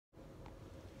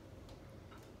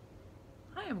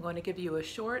I'm going to give you a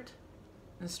short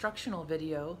instructional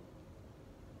video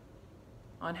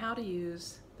on how to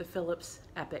use the Philips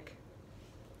Epiq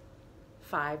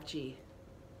 5G.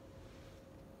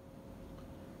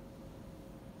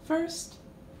 First,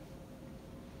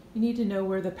 you need to know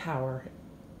where the power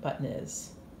button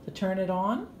is. To turn it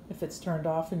on, if it's turned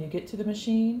off when you get to the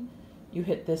machine, you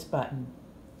hit this button.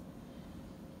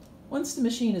 Once the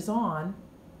machine is on,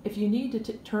 if you need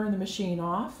to turn the machine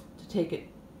off to take it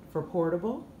for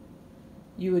portable,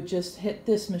 you would just hit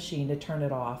this machine to turn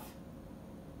it off.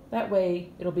 That way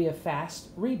it'll be a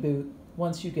fast reboot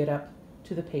once you get up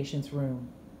to the patient's room.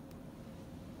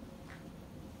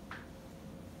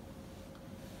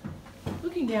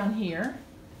 Looking down here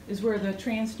is where the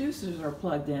transducers are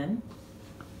plugged in.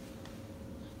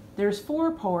 There's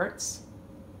 4 ports,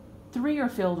 3 are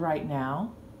filled right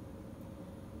now.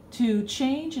 To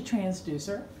change a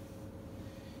transducer,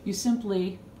 you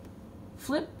simply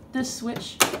flip this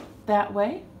switch that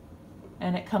way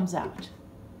and it comes out.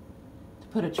 To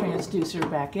put a transducer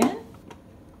back in,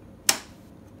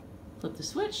 flip the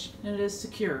switch and it is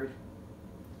secured.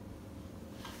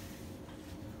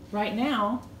 Right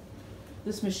now,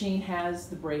 this machine has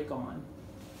the brake on.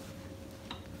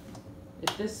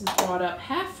 If this is brought up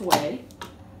halfway,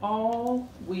 all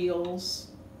wheels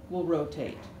will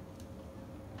rotate.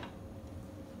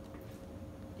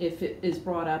 If it is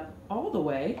brought up all the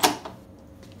way,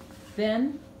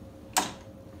 then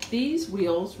these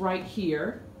wheels right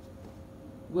here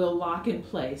will lock in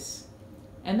place.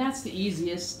 And that's the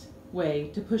easiest way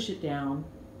to push it down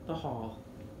the hall.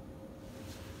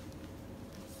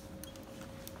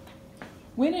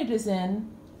 When it is in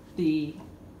the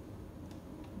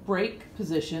brake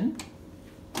position,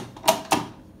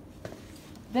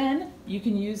 then you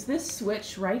can use this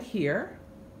switch right here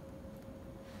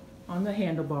on the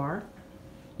handlebar.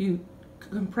 You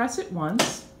compress it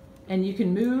once and you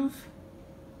can move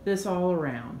this all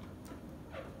around.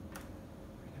 Bring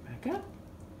it back up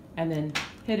and then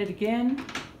hit it again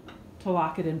to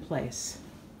lock it in place.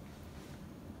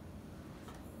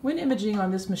 When imaging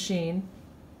on this machine,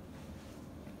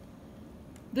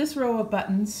 this row of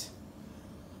buttons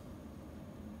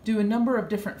do a number of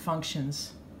different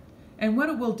functions, and what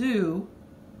it will do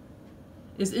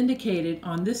is indicated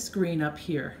on this screen up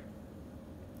here.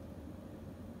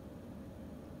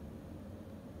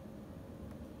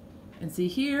 And see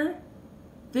here,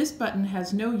 this button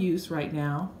has no use right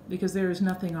now because there is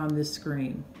nothing on this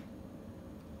screen.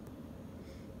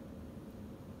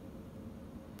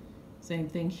 Same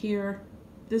thing here.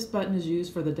 This button is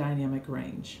used for the dynamic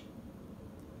range.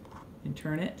 And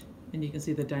turn it, and you can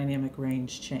see the dynamic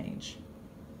range change.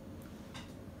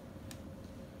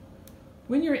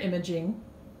 When you're imaging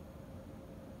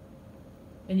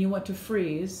and you want to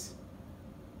freeze,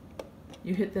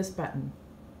 you hit this button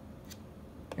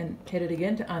and hit it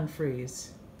again to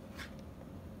unfreeze.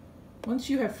 Once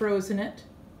you have frozen it,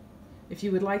 if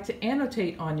you would like to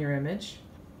annotate on your image,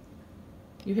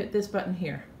 you hit this button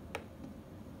here.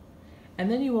 And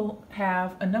then you will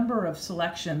have a number of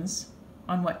selections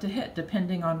on what to hit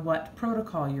depending on what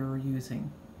protocol you're using.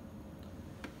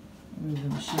 Move the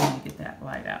machine to get that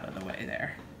light out of the way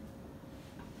there.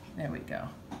 There we go.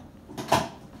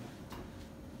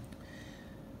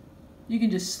 You can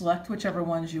just select whichever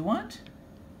ones you want.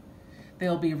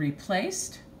 They'll be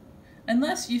replaced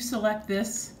unless you select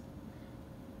this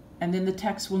and then the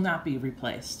text will not be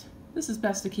replaced. This is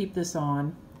best to keep this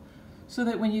on so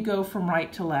that when you go from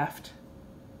right to left,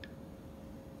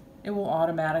 it will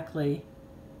automatically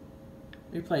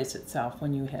replace itself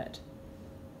when you hit.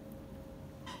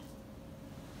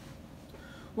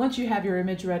 Once you have your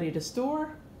image ready to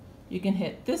store, you can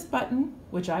hit this button,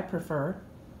 which I prefer,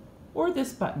 or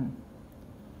this button.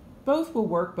 Both will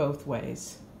work both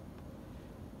ways.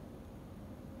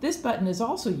 This button is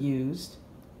also used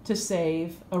to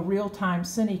save a real-time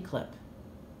cine clip,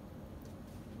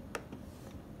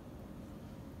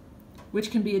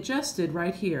 which can be adjusted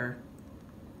right here.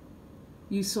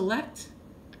 You select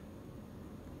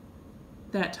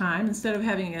that time. Instead of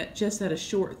having it just at a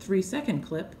short 3-second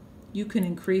clip, you can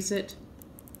increase it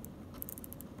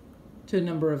to a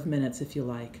number of minutes if you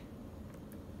like.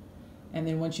 And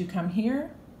then once you come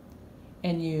here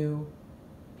and you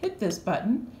hit this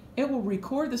button, it will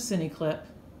record the cine clip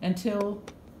until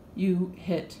you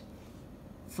hit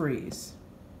freeze.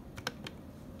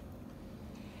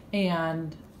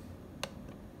 And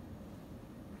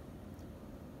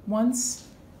once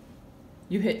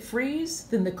you hit freeze,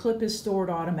 then the clip is stored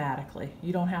automatically.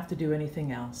 You don't have to do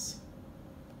anything else.